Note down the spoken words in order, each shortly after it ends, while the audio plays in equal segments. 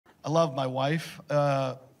I love my wife.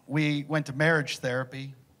 We went to marriage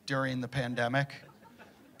therapy during the pandemic.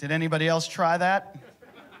 Did anybody else try that?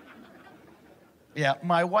 Yeah,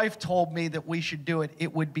 my wife told me that we should do it.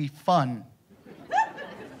 It would be fun.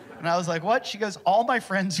 And I was like, what? She goes, all my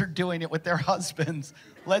friends are doing it with their husbands.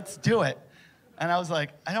 Let's do it. And I was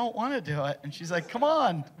like, I don't want to do it. And she's like, come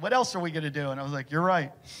on, what else are we going to do? And I was like, you're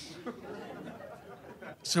right.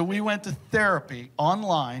 So we went to therapy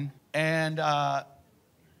online, and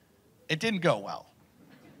it didn't go well.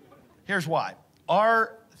 Here's why.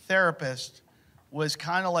 Our therapist was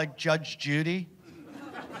kind of like Judge Judy.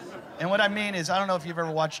 And what I mean is, I don't know if you've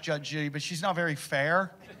ever watched Judge Judy, but she's not very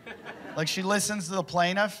fair. Like, she listens to the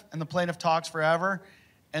plaintiff, and the plaintiff talks forever,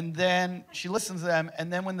 and then she listens to them,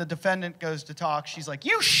 and then when the defendant goes to talk, she's like,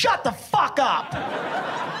 you shut the fuck up!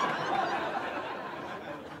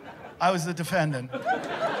 I was the defendant.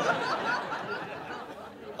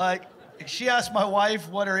 Like, she asked my wife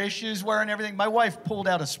what her issues were and everything. My wife pulled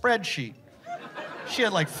out a spreadsheet. She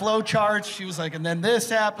had like flow charts. She was like, and then this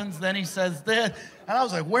happens, then he says this. And I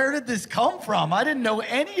was like, where did this come from? I didn't know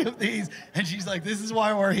any of these. And she's like, this is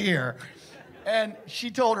why we're here. And she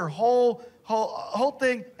told her whole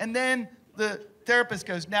thing. And then the therapist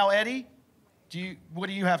goes, now, Eddie, what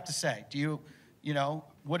do you have to say?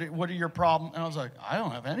 What are your problems? And I was like, I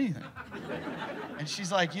don't have anything. And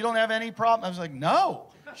she's like, you don't have any problem? I was like, no.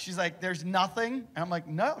 She's like, there's nothing. And I'm like,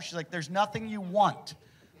 no. She's like, there's nothing you want.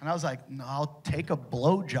 And I was like, no, I'll take a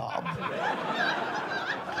blowjob.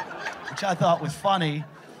 Which I thought was funny.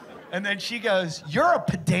 And then she goes, you're a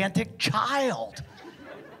pedantic child.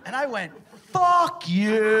 And I went, fuck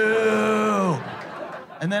you.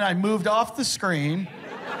 And then I moved off the screen.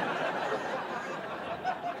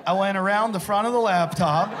 I went around the front of the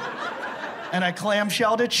laptop, and I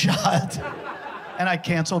clamshelled it shut, and I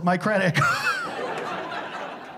canceled my credit card.